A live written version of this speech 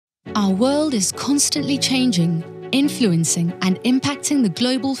Our world is constantly changing, influencing and impacting the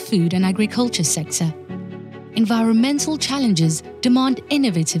global food and agriculture sector. Environmental challenges demand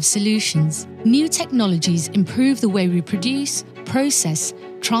innovative solutions. New technologies improve the way we produce, process,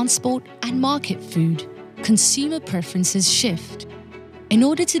 transport and market food. Consumer preferences shift. In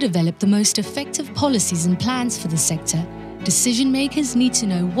order to develop the most effective policies and plans for the sector, decision makers need to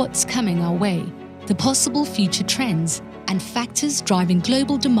know what's coming our way, the possible future trends, and factors driving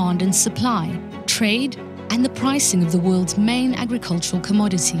global demand and supply, trade, and the pricing of the world's main agricultural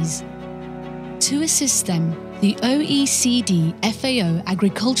commodities. To assist them, the OECD-FAO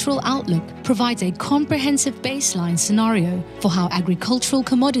Agricultural Outlook provides a comprehensive baseline scenario for how agricultural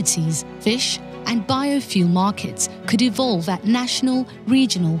commodities, fish, and biofuel markets could evolve at national,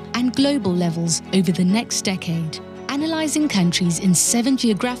 regional, and global levels over the next decade, analyzing countries in 7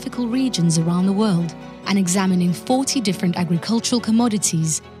 geographical regions around the world and examining 40 different agricultural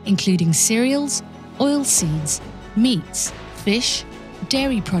commodities, including cereals, oilseeds, meats, fish,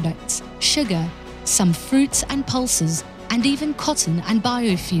 dairy products, sugar, some fruits and pulses, and even cotton and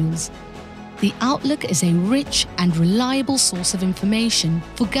biofuels. The Outlook is a rich and reliable source of information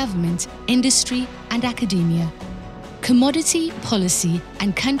for government, industry, and academia. Commodity, policy,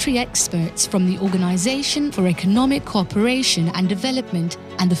 and country experts from the Organization for Economic Cooperation and Development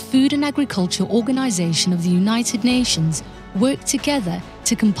and the Food and Agriculture Organization of the United Nations work together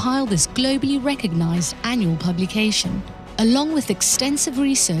to compile this globally recognized annual publication. Along with extensive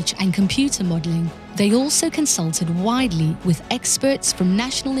research and computer modeling, they also consulted widely with experts from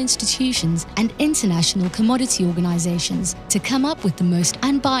national institutions and international commodity organizations to come up with the most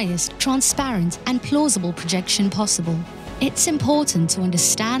unbiased, transparent, and plausible projection possible. It's important to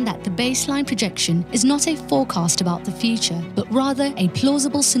understand that the baseline projection is not a forecast about the future, but rather a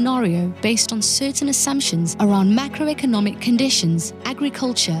plausible scenario based on certain assumptions around macroeconomic conditions,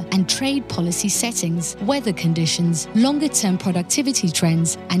 agriculture and trade policy settings, weather conditions, longer-term productivity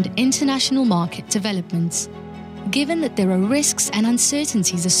trends, and international market developments. Given that there are risks and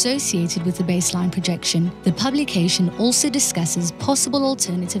uncertainties associated with the baseline projection, the publication also discusses possible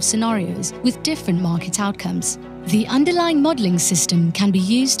alternative scenarios with different market outcomes. The underlying modeling system can be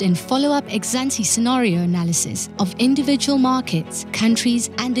used in follow-up ex-ante scenario analysis of individual markets,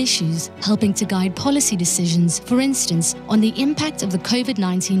 countries, and issues, helping to guide policy decisions, for instance, on the impact of the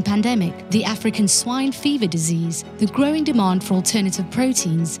COVID-19 pandemic, the African swine fever disease, the growing demand for alternative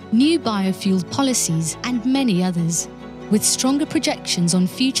proteins, new biofuel policies, and many others. With stronger projections on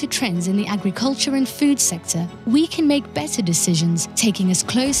future trends in the agriculture and food sector, we can make better decisions, taking us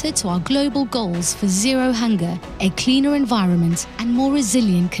closer to our global goals for zero hunger, a cleaner environment, and more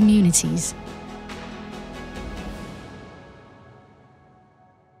resilient communities.